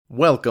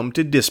Welcome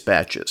to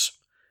Dispatches,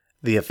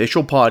 the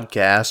official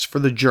podcast for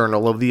the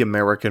Journal of the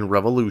American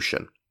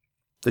Revolution.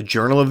 The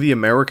Journal of the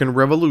American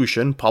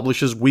Revolution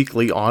publishes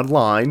weekly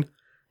online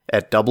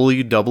at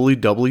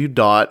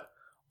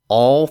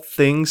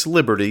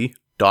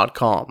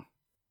www.allthingsliberty.com.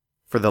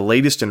 For the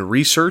latest in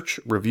research,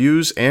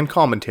 reviews, and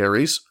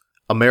commentaries,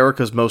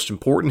 America's most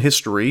important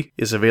history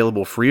is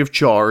available free of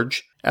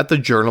charge at the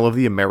Journal of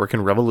the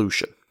American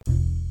Revolution.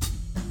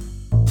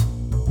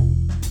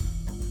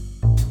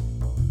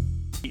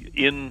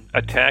 In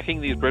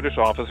attacking these British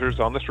officers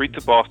on the streets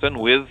of Boston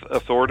with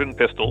a sword and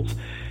pistols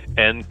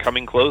and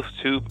coming close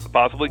to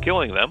possibly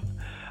killing them,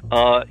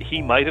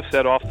 he might have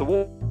set off the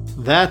war.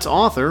 That's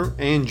author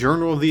and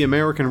Journal of the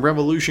American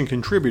Revolution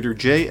contributor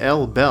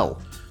J.L.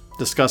 Bell,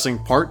 discussing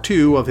part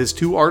 2 of his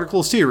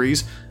 2-article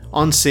series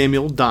on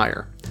Samuel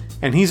Dyer,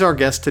 and he's our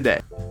guest today.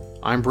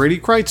 I'm Brady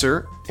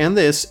Kreitzer, and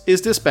this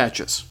is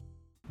Dispatches.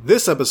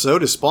 This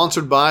episode is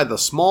sponsored by the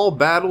Small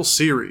Battle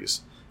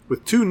series,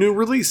 with 2 new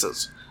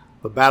releases: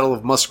 The Battle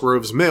of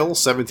Musgrove's Mill,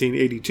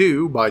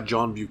 1782, by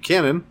John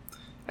Buchanan,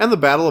 and The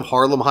Battle of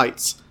Harlem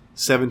Heights,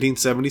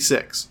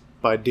 1776,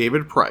 by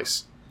David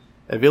Price.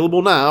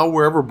 Available now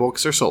wherever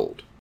books are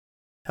sold.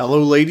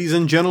 Hello, ladies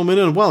and gentlemen,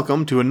 and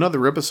welcome to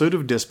another episode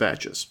of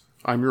Dispatches.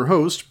 I'm your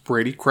host,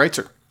 Brady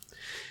Kreitzer.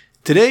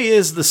 Today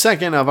is the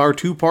second of our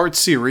 2-part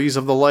series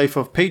of the life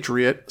of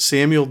patriot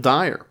Samuel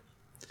Dyer.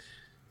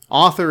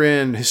 Author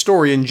and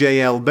historian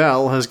J.L.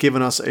 Bell has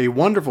given us a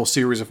wonderful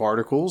series of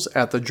articles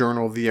at the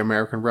Journal of the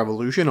American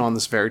Revolution on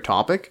this very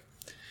topic.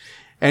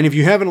 And if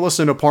you haven't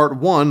listened to part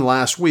 1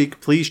 last week,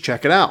 please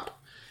check it out.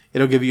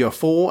 It'll give you a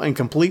full and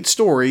complete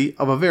story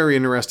of a very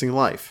interesting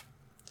life.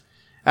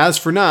 As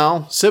for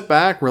now, sit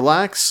back,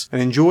 relax, and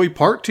enjoy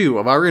part 2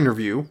 of our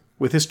interview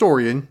with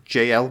historian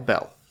J.L.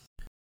 Bell.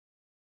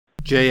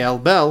 J.L.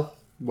 Bell,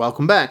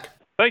 welcome back.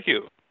 Thank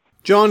you.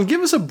 John, give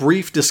us a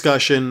brief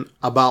discussion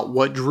about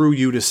what drew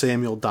you to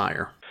Samuel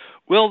Dyer.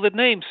 Well, the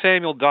name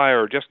Samuel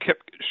Dyer just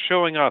kept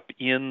showing up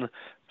in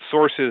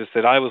sources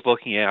that I was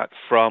looking at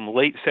from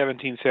late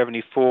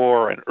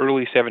 1774 and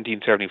early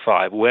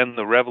 1775, when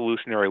the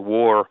Revolutionary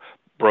War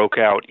broke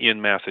out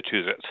in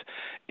Massachusetts.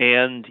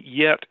 And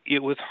yet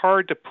it was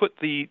hard to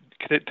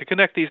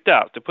connect these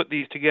dots, to put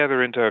these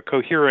together into a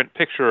coherent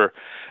picture.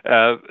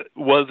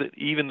 Was it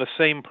even the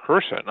same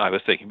person, I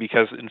was thinking,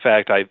 because, in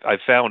fact, I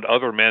found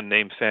other men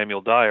named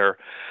Samuel Dyer.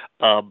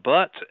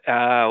 But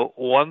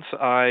once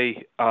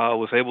I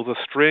was able to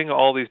string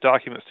all these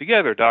documents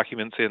together,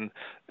 documents in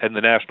the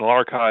National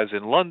Archives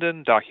in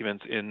London,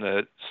 documents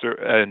in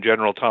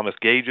General Thomas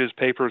Gage's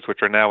papers,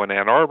 which are now in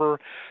Ann Arbor,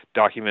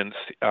 documents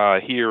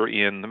here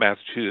in the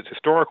Massachusetts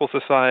Historical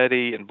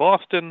Society in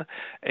Boston,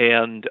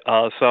 and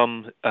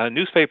some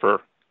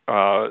newspaper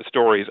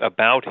stories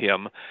about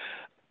him.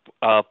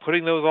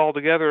 Putting those all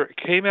together,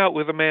 came out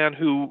with a man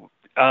who,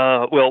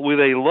 with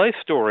a life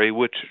story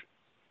which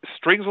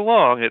strings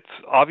along. It's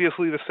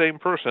obviously the same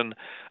person.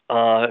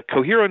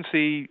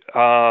 Coherency,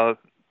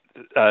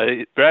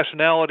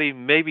 rationality,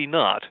 maybe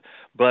not,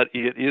 but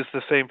it is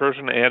the same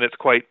person, and it's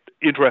quite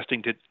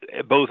interesting to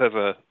both as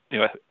a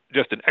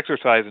just an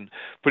exercise in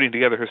putting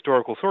together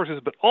historical sources,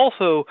 but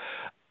also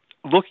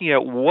looking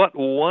at what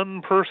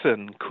one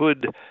person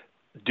could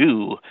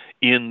do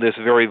in this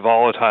very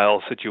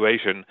volatile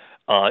situation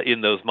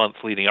in those months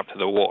leading up to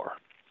the war.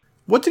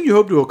 What did you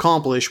hope to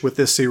accomplish with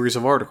this series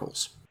of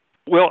articles?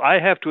 Well, I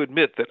have to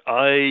admit that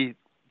I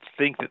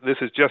think that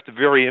this is just a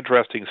very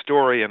interesting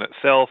story in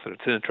itself, and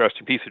it's an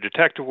interesting piece of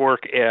detective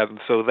work,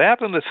 and so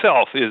that in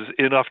itself is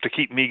enough to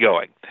keep me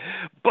going.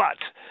 But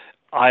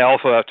I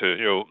also have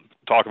to,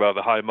 talk about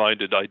the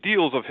high-minded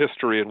ideals of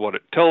history and what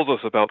it tells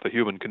us about the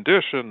human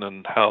condition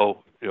and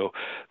how,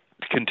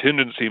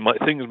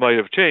 things might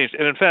have changed.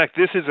 And in fact,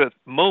 this is a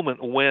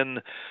moment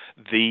when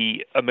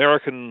the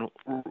American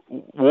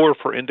War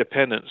for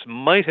Independence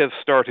might have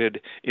started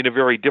in a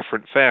very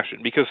different fashion,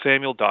 because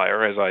Samuel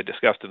Dyer, as I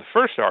discussed in the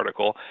first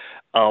article,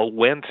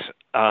 went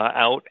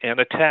out and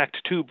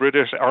attacked 2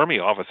 British Army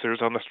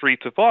officers on the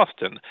streets of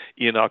Boston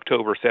in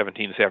October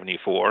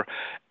 1774,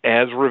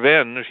 as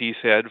revenge, he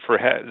said, for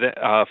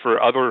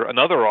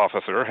another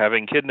officer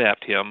having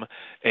kidnapped him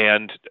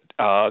and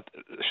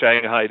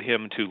shanghaied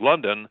him to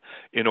London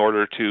in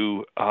order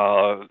to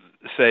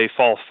say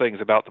false things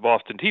about the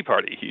Boston Tea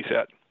Party, he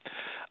said.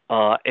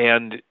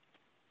 And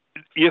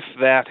if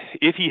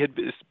he had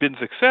been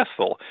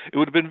successful, it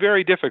would have been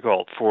very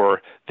difficult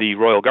for the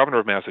Royal Governor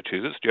of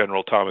Massachusetts,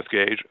 General Thomas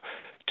Gage,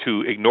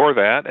 to ignore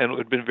that, and it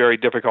would have been very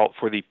difficult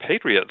for the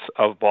patriots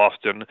of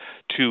Boston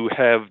to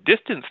have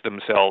distanced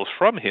themselves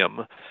from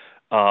him,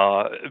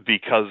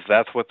 because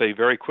that's what they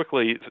very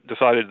quickly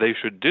decided they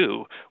should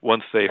do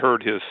once they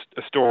heard his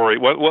story.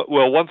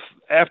 Once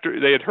after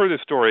they had heard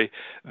his story,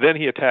 then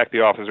he attacked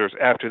the officers.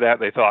 After that,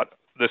 they thought,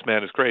 this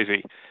man is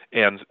crazy,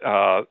 and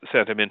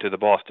sent him into the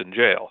Boston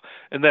jail.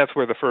 And that's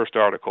where the first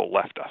article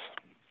left us.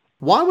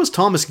 Why was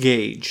Thomas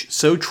Gage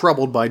so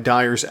troubled by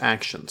Dyer's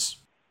actions?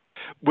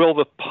 Well,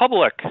 the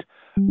public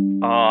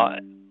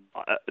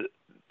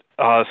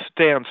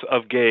stance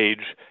of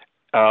Gage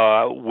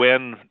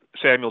when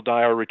Samuel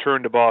Dyer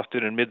returned to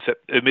Boston in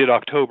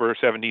mid-October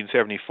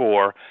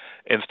 1774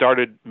 and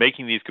started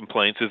making these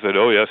complaints, is that,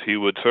 oh yes, he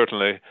would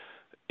certainly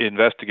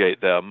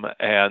investigate them.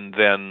 And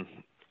then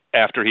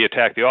after he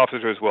attacked the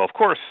officers, well, of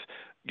course,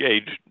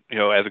 Gage,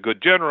 as a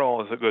good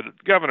general, as a good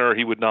governor,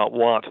 he would not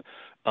want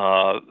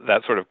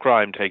that sort of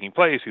crime taking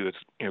place. He was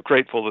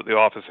grateful that the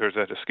officers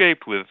had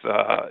escaped with,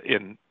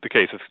 in the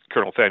case of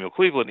Colonel Samuel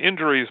Cleveland,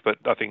 injuries, but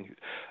nothing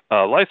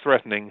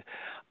life-threatening.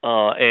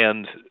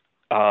 And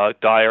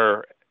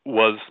Dyer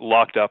was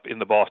locked up in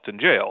the Boston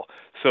jail.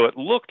 So it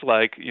looked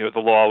like the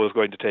law was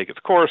going to take its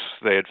course.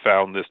 They had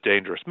found this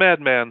dangerous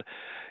madman.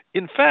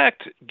 In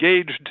fact,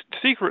 Gage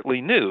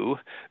secretly knew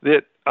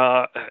that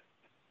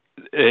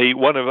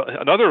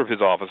another of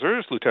his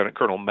officers, Lieutenant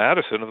Colonel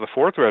Madison of the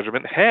 4th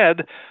Regiment,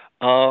 had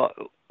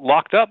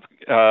locked up,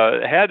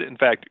 had in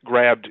fact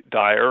grabbed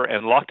Dyer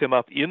and locked him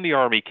up in the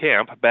Army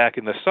camp back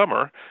in the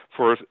summer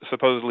for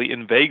supposedly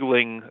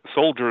inveigling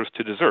soldiers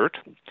to desert.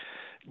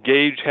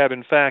 Gage had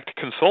in fact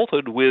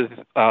consulted with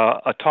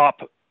a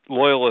top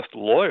Loyalist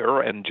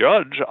lawyer and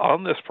judge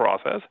on this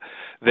process.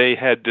 They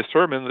had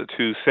determined that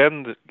to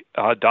send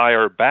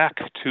Dyer back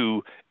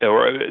to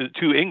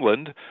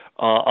England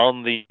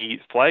on the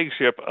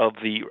flagship of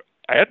the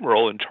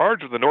admiral in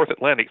charge of the North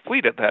Atlantic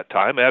Fleet at that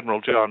time,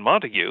 Admiral John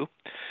Montagu.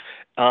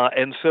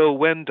 And so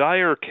when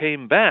Dyer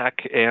came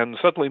back and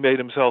suddenly made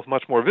himself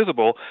much more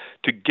visible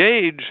to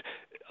Gage,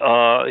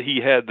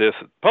 he had this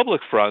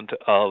public front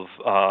of,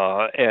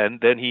 and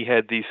then he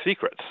had these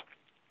secrets.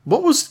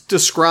 What was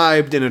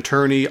described in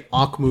Attorney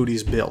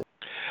Auchmuty's bill?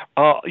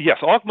 Yes,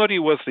 Auchmuty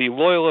was the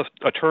Loyalist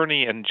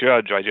attorney and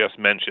judge I just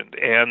mentioned.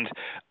 And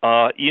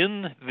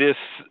in this,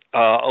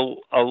 a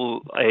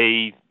 4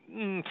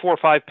 or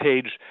 5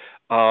 page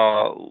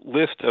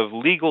list of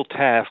legal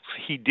tasks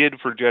he did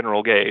for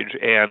General Gage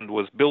and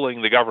was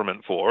billing the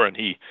government for, and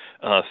he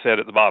said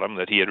at the bottom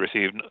that he had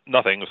received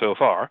nothing so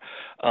far.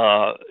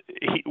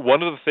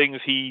 One of the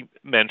things he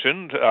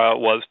mentioned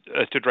was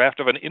to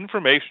draft of an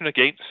information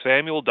against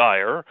Samuel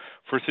Dyer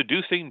for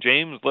seducing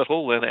James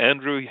Little and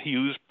Andrew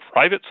Hughes,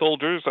 private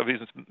soldiers of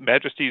His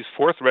Majesty's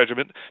 4th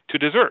Regiment, to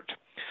desert,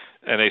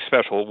 and a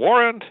special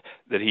warrant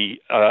that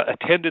he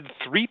attended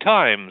 3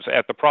 times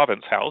at the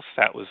Province House,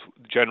 that was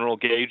General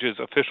Gage's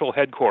official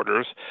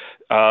headquarters,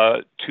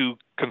 to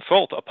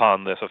consult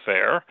upon this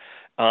affair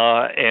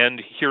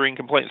and hearing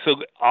complaints. So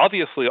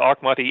obviously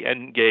Auchmuty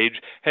and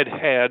Gage had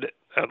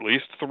at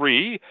least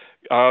 3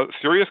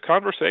 serious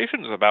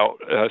conversations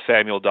about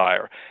Samuel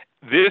Dyer.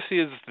 This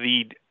is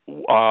the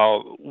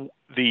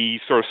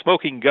sort of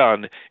smoking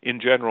gun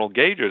in General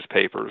Gage's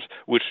papers,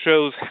 which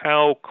shows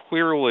how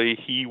clearly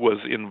he was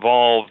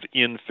involved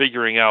in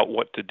figuring out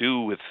what to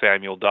do with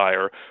Samuel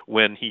Dyer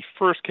when he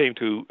first came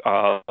to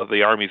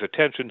the Army's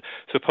attention,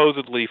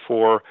 supposedly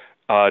for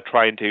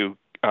trying to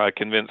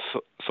convince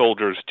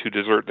soldiers to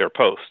desert their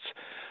posts.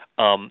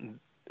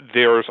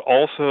 There's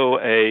also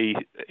a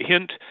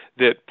hint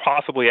that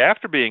possibly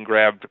after being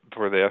grabbed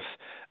for this,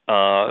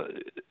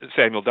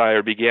 Samuel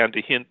Dyer began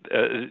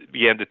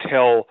to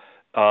tell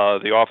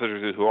the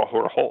officers who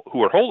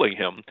were holding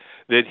him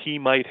that he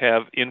might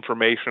have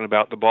information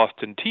about the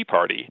Boston Tea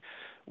Party,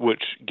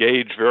 which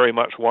Gage very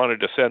much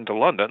wanted to send to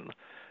London,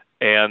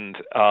 and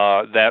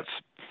that's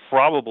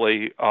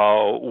probably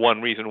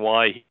one reason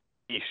why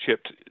he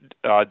shipped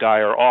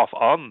Dyer off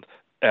on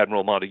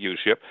Admiral Montagu's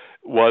ship,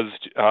 was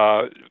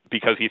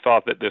because he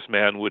thought that this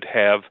man would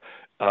have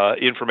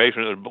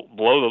information that would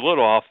blow the lid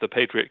off the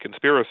Patriot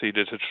conspiracy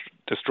to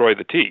destroy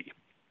the tea.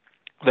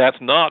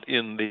 That's not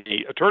in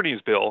the attorney's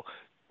bill,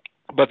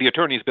 but the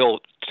attorney's bill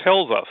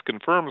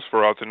confirms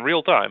for us in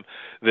real time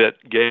that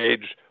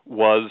Gage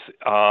was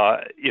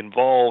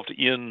involved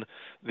in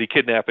the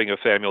kidnapping of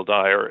Samuel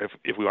Dyer,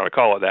 if we want to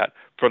call it that,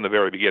 from the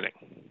very beginning.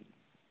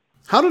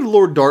 How did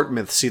Lord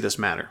Dartmouth see this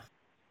matter?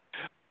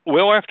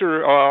 Well,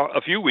 after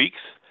a few weeks,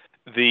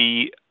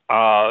 the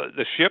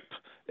ship,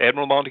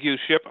 Admiral Montagu's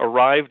ship,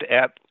 arrived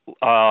at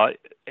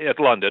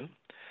London,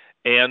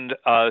 and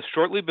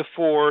shortly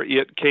before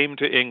it came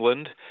to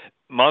England,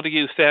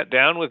 Montagu sat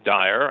down with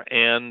Dyer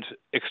and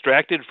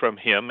extracted from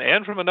him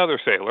and from another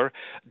sailor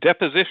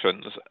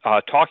depositions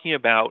talking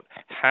about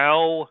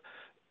how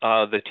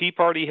the Tea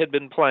Party had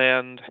been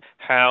planned,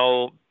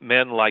 how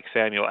men like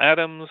Samuel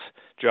Adams,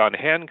 John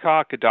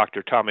Hancock,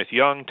 Dr. Thomas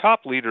Young,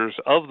 top leaders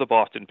of the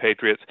Boston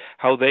Patriots,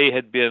 how they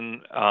had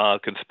been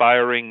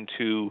conspiring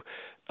to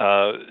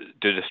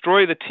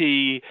destroy the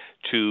tea,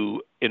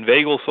 to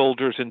inveigle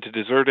soldiers into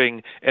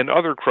deserting, and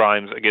other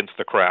crimes against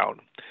the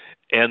crown.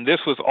 And this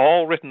was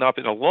all written up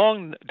in a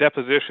long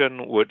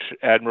deposition, which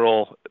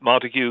Admiral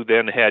Montagu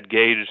then had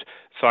Gage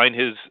sign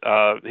his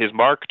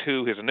mark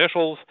to, his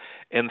initials,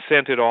 and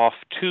sent it off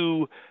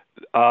to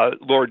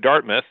Lord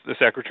Dartmouth, the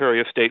Secretary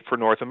of State for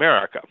North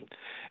America.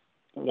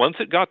 Once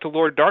it got to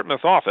Lord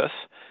Dartmouth's office,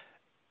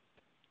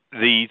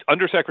 the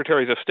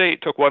undersecretaries of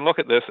state took one look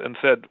at this and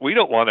said, "We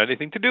don't want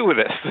anything to do with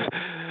this.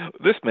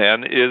 This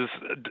man is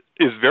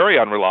very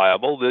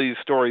unreliable. These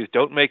stories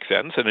don't make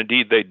sense," and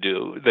indeed they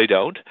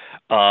don't.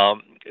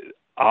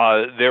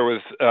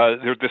 there's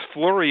this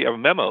flurry of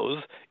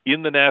memos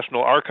in the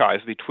National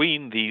Archives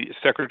between the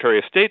Secretary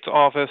of State's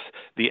office,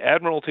 the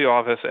Admiralty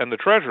office, and the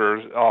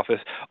Treasurer's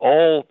office,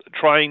 all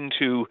trying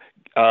to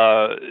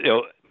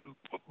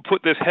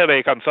put this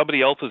headache on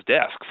somebody else's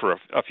desk for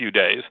a few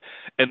days.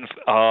 And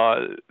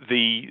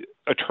the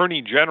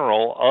Attorney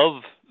General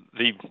of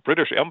the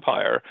British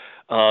Empire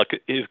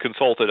is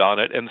consulted on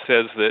it and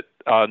says that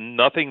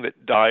nothing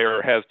that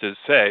Dyer has to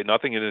say,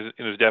 nothing in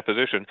his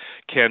deposition,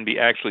 can be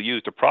actually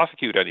used to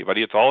prosecute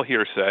anybody. It's all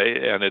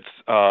hearsay, and it's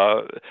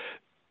a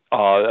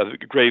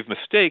grave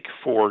mistake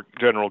for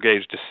General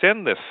Gage to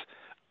send this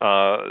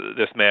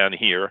man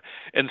here.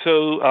 And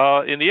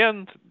so in the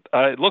end,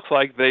 it looks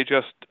like they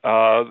just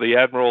the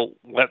admiral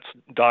lets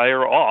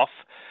Dyer off,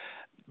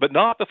 but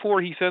not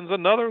before he sends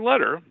another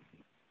letter.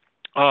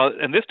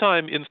 And this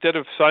time, instead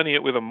of signing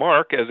it with a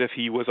mark as if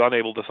he was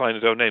unable to sign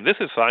his own name, this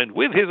is signed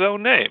with his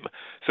own name.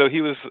 So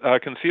he was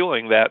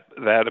concealing that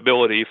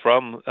ability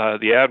from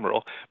the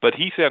admiral, but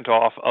he sent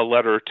off a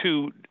letter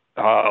to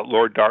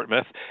Lord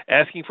Dartmouth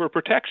asking for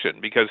protection,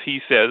 because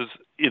he says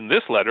in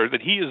this letter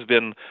that he has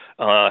been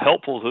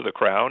helpful to the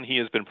Crown. He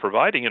has been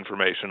providing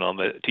information on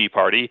the Tea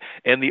Party,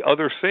 and the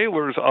other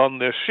sailors on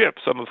this ship,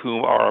 some of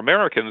whom are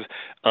Americans,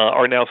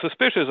 are now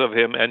suspicious of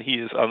him, and he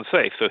is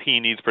unsafe, so he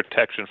needs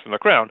protection from the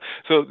Crown.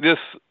 So this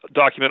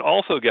document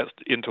also gets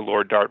into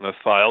Lord Dartmouth's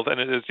files, and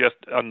it is just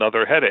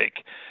another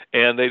headache.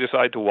 And they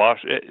decide to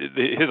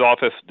his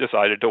office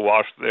decided to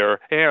wash their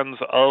hands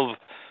of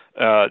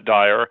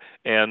Dyer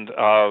and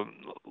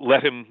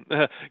let him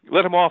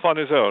off on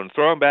his own,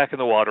 throw him back in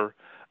the water.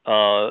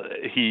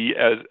 He,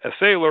 as a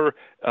sailor,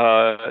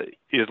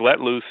 is let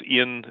loose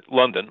in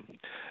London,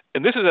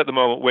 and this is at the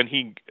moment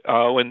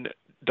when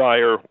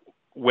Dyer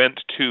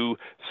went to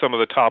some of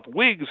the top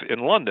Whigs in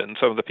London,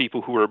 some of the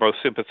people who were most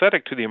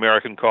sympathetic to the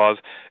American cause,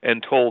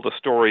 and told a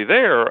story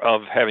there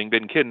of having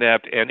been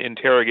kidnapped and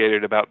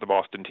interrogated about the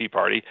Boston Tea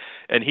Party.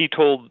 And he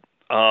told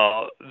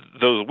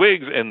those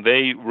Whigs, and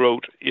they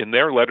wrote in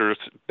their letters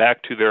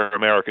back to their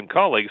American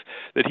colleagues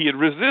that he had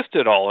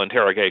resisted all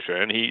interrogation,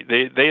 and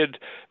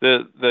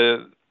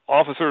the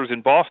officers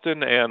in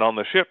Boston and on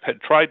the ship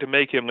had tried to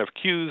make him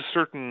accuse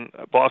certain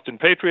Boston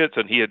patriots,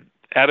 and he had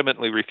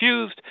adamantly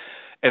refused.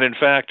 And in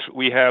fact,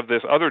 we have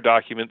this other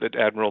document that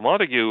Admiral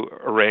Montagu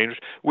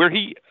arranged where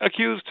he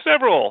accused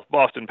several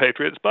Boston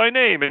patriots by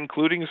name,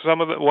 including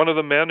one of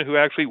the men who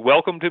actually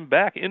welcomed him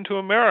back into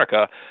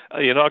America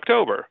in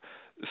October.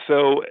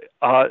 So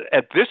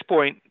at this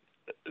point,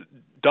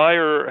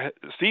 Dyer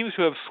seems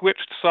to have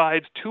switched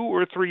sides 2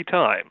 or 3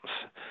 times.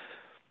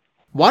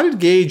 Why did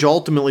Gage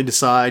ultimately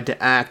decide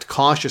to act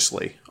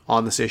cautiously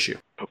on this issue?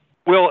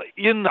 Well,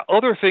 in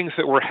other things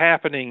that were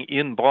happening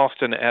in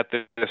Boston at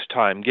this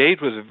time, Gage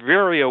was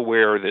very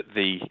aware that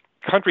the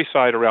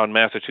countryside around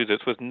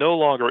Massachusetts was no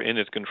longer in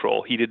his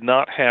control. He did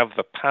not have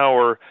the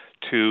power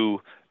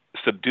to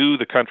subdue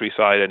the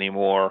countryside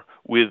anymore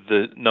with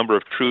the number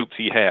of troops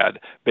he had.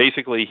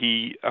 Basically,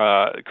 he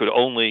could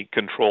only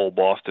control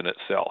Boston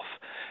itself.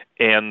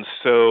 And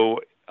so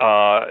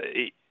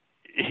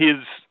his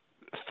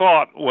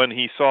thought when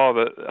he saw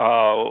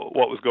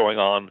what was going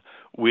on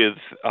with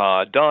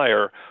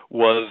Dyer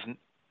was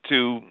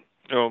to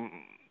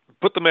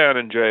put the man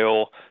in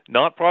jail,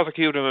 not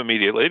prosecute him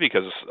immediately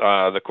because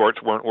the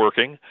courts weren't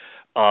working,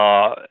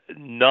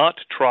 not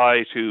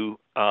try to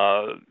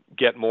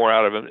get more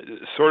out of him,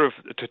 sort of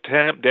to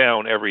tamp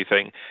down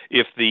everything.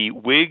 If the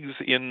Whigs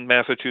in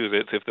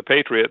Massachusetts, if the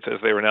Patriots, as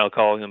they were now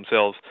calling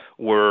themselves,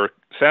 were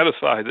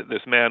satisfied that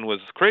this man was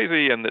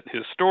crazy and that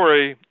his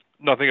story,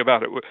 nothing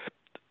about it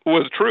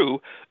was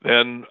true,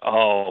 then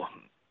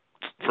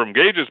from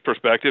Gage's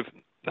perspective,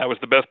 that was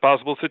the best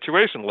possible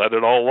situation. Let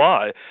it all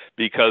lie,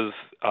 because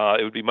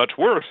it would be much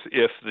worse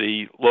if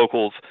the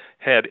locals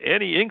had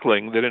any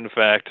inkling that, in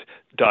fact,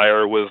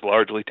 Dyer was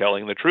largely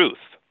telling the truth.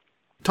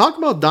 Talk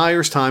about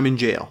Dyer's time in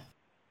jail.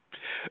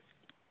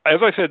 As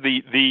I said,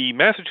 the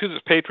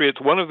Massachusetts Patriots,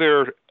 one of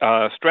their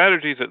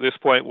strategies at this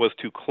point was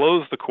to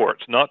close the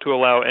courts, not to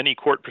allow any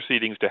court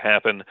proceedings to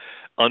happen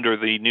under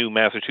the new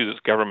Massachusetts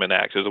Government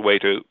Act as a way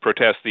to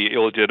protest the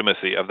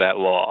illegitimacy of that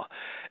law.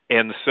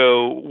 And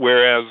so,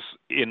 whereas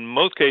in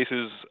most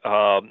cases,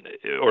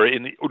 or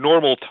in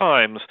normal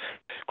times,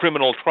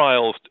 criminal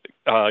trials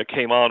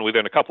came on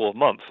within a couple of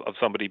months of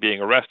somebody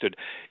being arrested,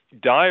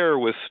 Dyer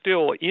was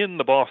still in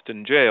the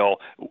Boston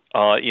jail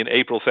in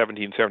April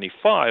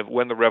 1775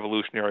 when the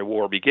Revolutionary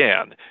War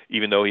began,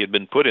 even though he had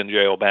been put in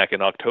jail back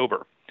in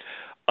October.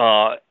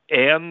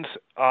 And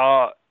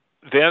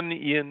then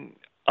in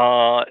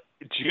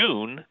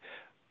June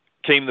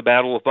came the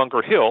Battle of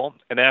Bunker Hill,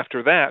 and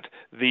after that,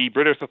 the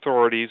British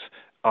authorities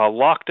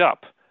locked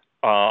up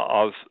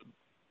a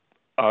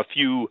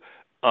few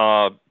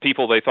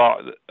people they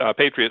thought,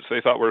 patriots they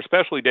thought were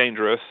especially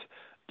dangerous.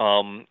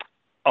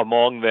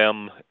 Among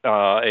them,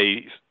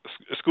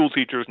 school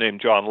teachers named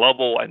John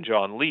Lovell and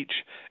John Leach,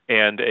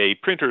 and a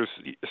printer's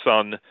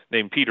son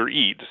named Peter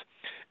Eads.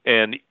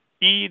 And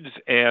Eads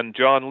and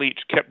John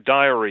Leach kept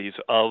diaries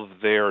of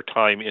their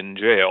time in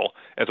jail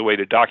as a way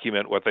to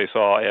document what they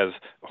saw as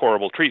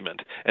horrible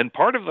treatment. And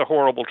part of the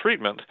horrible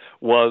treatment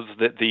was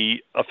that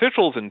the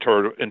officials in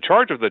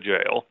charge of the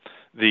jail,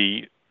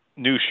 the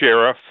new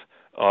sheriff,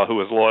 who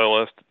was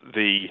loyalist,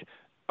 the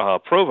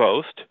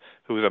provost,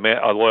 who was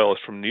a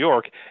loyalist from New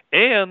York,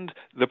 and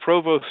the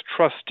provost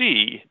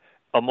trustee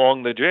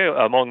among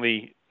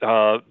the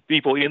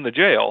people in the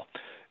jail,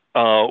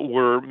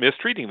 were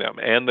mistreating them.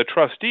 And the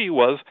trustee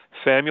was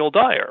Samuel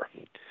Dyer.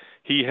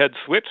 He had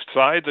switched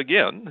sides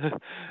again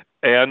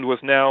and was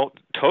now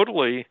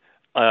totally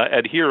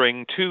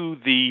adhering to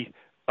the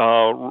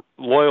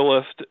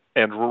loyalist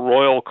and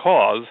royal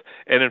cause,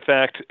 and in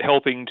fact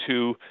helping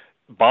to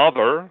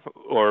bother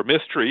or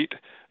mistreat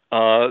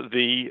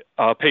the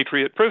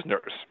Patriot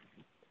prisoners.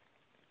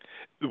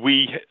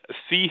 We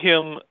see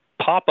him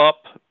pop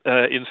up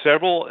in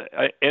several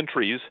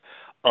entries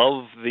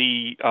of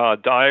the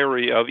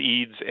diary of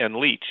Eads and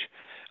Leach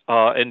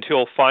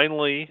until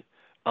finally,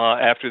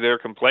 after their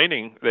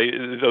complaining,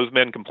 those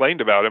men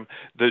complained about him,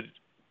 the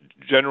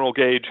General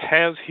Gage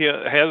has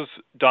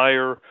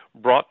Dyer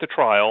brought to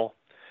trial.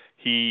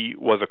 He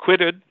was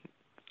acquitted.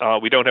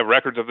 We don't have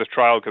records of this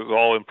trial because it's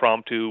all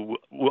impromptu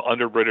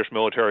under British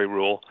military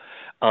rule,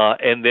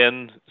 and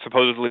then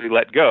supposedly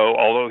let go,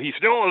 although he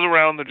still was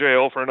around the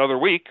jail for another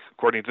week,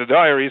 according to the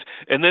diaries,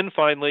 and then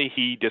finally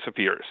he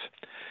disappears.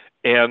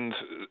 And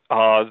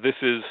this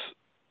is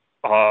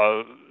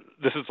the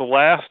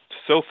last,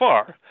 so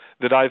far,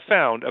 that I've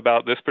found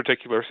about this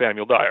particular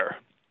Samuel Dyer.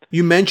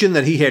 You mentioned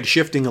that he had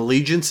shifting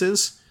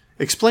allegiances.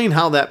 Explain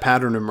how that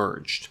pattern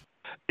emerged.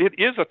 It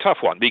is a tough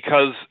one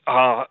because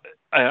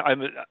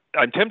I'm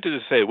tempted to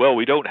say, well,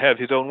 we don't have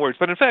his own words,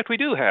 but in fact we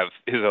do have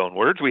his own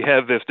words. We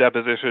have this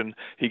deposition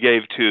he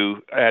gave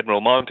to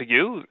Admiral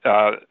Montague,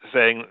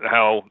 saying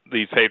how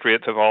these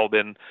patriots have all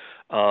been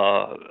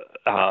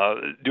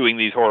doing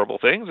these horrible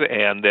things,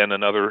 and then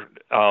another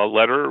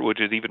letter, which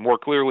is even more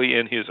clearly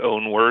in his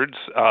own words,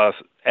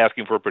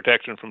 asking for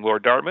protection from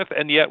Lord Dartmouth.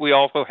 And yet we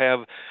also have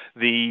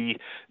the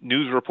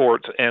news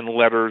reports and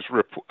letters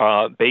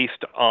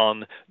based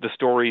on the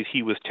stories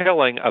he was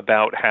telling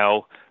about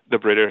how the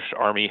British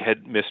Army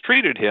had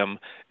mistreated him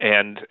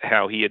and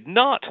how he had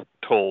not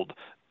told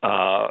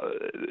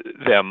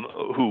them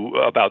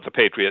about the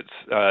Patriots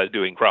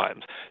doing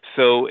crimes.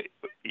 So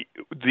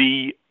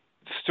the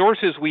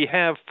sources we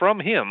have from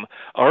him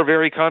are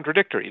very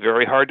contradictory,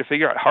 very hard to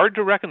figure out, hard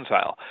to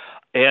reconcile.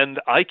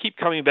 And I keep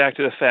coming back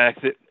to the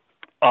fact that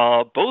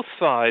both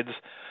sides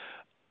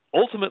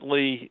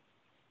ultimately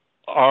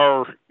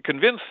are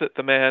convinced that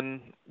the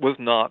man was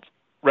not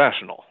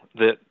rational,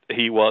 that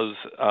he was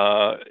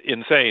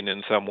insane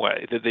in some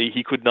way, that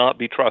he could not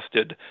be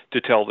trusted to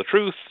tell the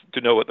truth,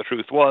 to know what the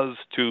truth was,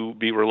 to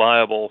be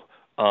reliable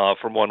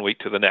from one week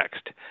to the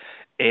next.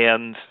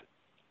 And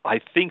I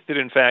think that,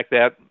 in fact,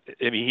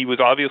 he was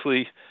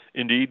obviously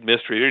indeed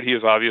mistreated. He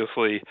was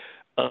obviously,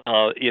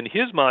 in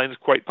his mind,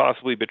 quite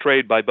possibly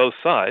betrayed by both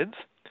sides.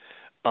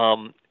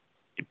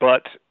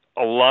 But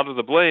a lot of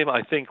the blame,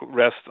 I think,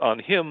 rests on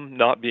him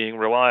not being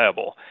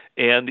reliable.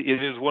 And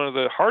it is one of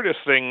the hardest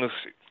things,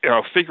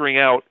 figuring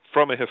out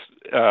from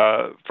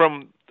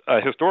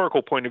a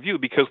historical point of view,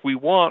 because we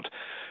want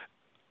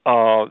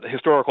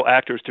historical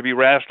actors to be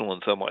rational in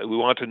some way. We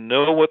want to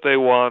know what they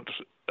want.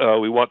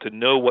 We want to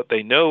know what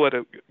they know at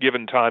a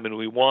given time, and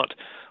we want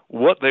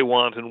what they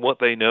want and what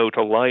they know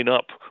to line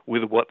up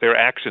with what their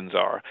actions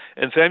are.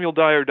 And Samuel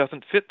Dyer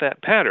doesn't fit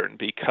that pattern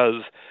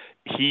because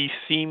he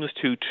seems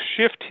to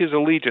shift his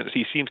allegiance.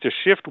 He seems to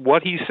shift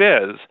what he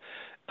says,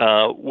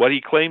 what he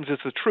claims is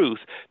the truth,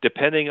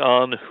 depending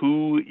on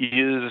who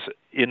is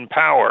in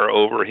power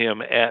over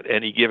him at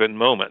any given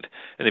moment.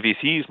 And if he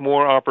sees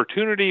more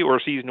opportunity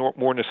or sees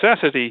more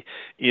necessity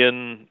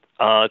in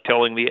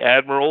telling the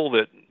admiral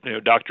that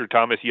Dr.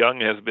 Thomas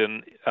Young has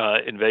been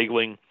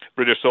inveigling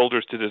British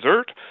soldiers to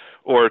desert,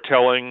 or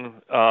telling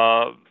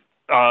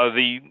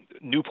the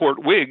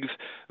Newport Whigs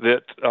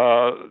that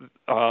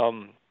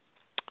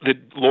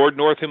Lord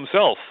North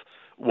himself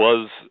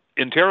was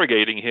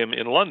interrogating him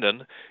in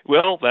London,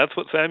 well, that's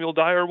what Samuel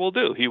Dyer will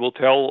do. He will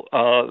tell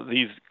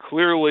these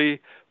clearly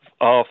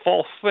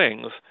false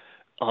things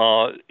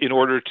in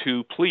order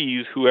to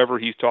please whoever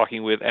he's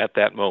talking with at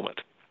that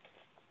moment.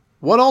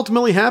 What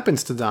ultimately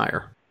happens to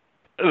Dyer?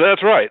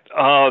 That's right.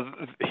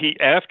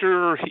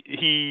 After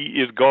he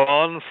is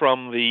gone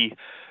from the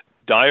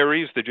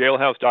diaries, the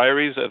jailhouse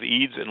diaries of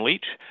Eads and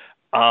Leach,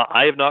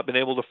 I have not been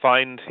able to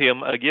find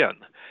him again.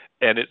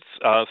 And it's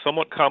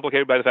somewhat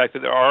complicated by the fact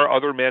that there are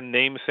other men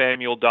named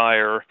Samuel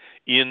Dyer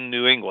in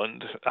New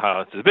England.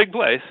 It's a big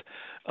place,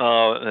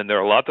 and there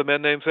are lots of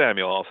men named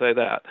Samuel, I'll say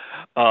that.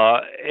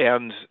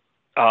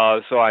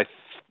 So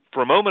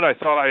for a moment, I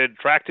thought I had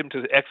tracked him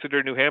to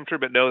Exeter, New Hampshire,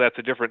 but no, that's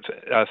a different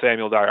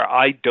Samuel Dyer.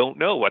 I don't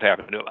know what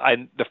happened to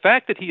him. The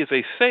fact that he is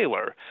a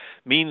sailor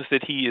means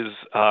that he is,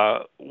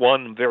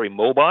 one, very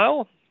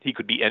mobile. He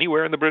could be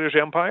anywhere in the British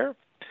Empire.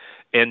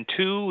 And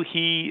two,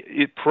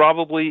 it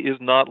probably is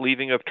not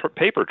leaving a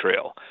paper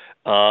trail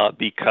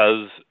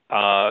because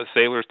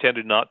sailors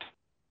tended not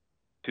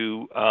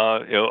to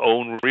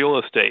own real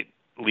estate,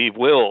 leave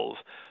wills,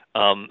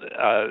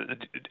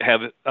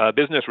 have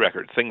business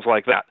records, things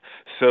like that.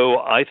 So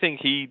I think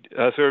he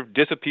sort of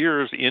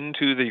disappears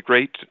into the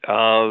great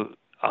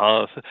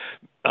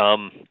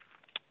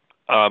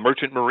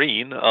merchant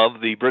marine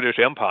of the British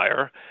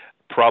Empire,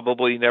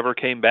 probably never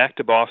came back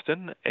to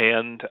Boston,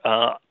 and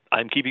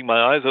I'm keeping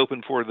my eyes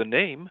open for the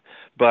name,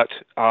 but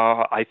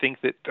I think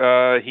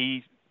that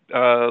he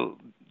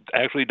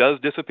actually does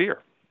disappear.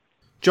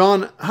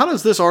 John, how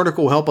does this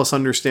article help us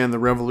understand the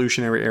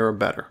Revolutionary Era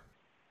better?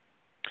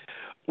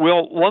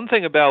 Well, one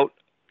thing about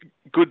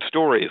good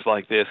stories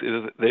like this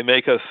is they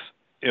make us,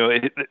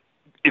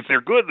 if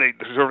they're good, they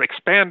sort of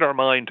expand our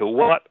mind to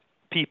what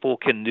people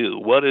can do,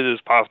 what it is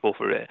possible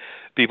for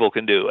people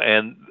can do.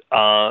 And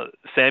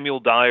Samuel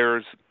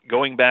Dyer's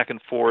going back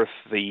and forth,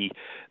 the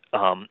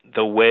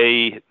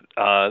way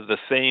the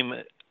same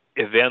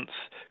events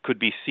could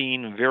be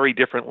seen very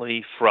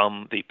differently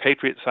from the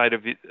Patriot side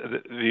of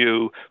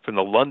view, from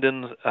the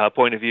London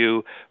point of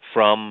view,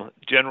 from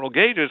General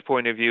Gage's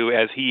point of view,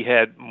 as he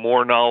had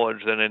more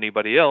knowledge than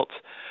anybody else.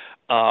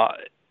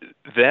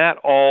 That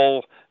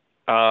all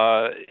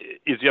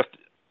is just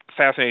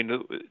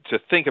fascinating to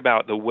think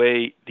about the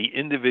way the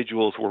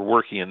individuals were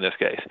working in this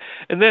case.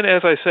 And then,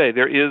 as I say,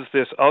 there is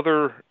this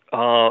other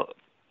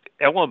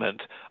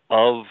element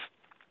of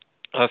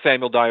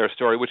Samuel Dyer's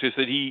story, which is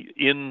that he,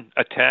 in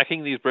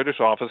attacking these British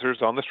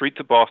officers on the streets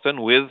of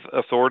Boston with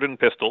a sword and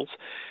pistols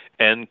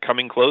and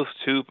coming close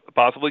to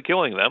possibly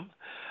killing them,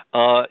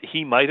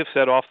 he might have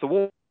set off the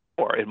war.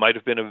 It might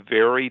have been a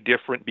very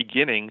different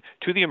beginning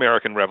to the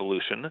American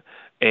Revolution,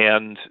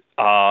 and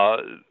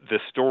the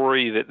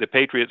story that the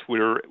Patriots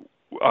were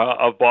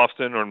of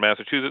Boston or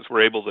Massachusetts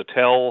were able to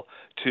tell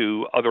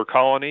to other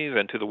colonies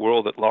and to the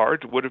world at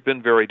large would have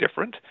been very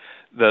different.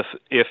 Thus,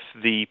 if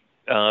the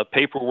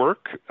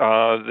paperwork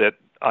that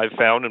I've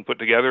found and put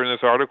together in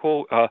this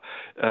article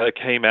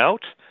came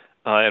out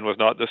and was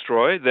not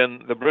destroyed,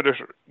 then the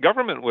British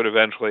government would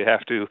eventually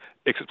have to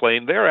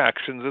explain their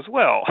actions as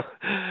well.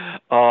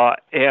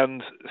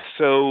 And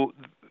so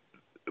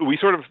we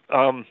sort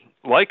of,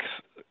 like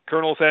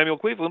Colonel Samuel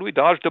Cleveland, we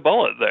dodged a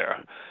bullet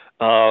there.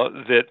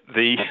 That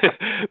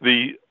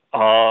the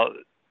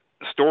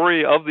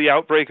story of the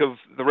outbreak of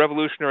the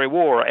Revolutionary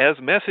War, as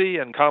messy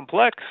and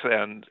complex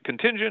and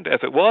contingent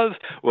as it was,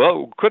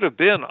 well, could have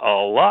been a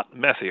lot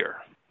messier.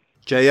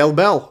 J.L.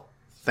 Bell,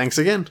 thanks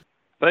again.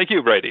 Thank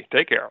you, Brady.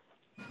 Take care.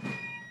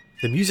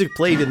 The music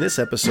played in this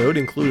episode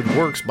included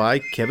works by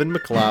Kevin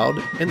MacLeod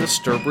and the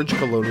Sturbridge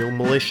Colonial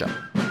Militia.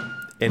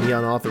 Any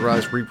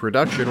unauthorized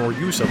reproduction or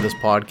use of this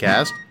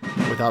podcast,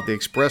 without the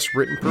express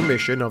written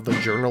permission of the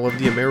Journal of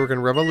the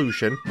American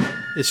Revolution,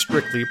 is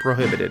strictly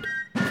prohibited.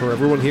 For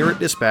everyone here at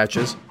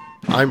Dispatches,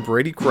 I'm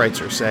Brady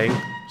Kreitzer saying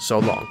so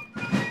long.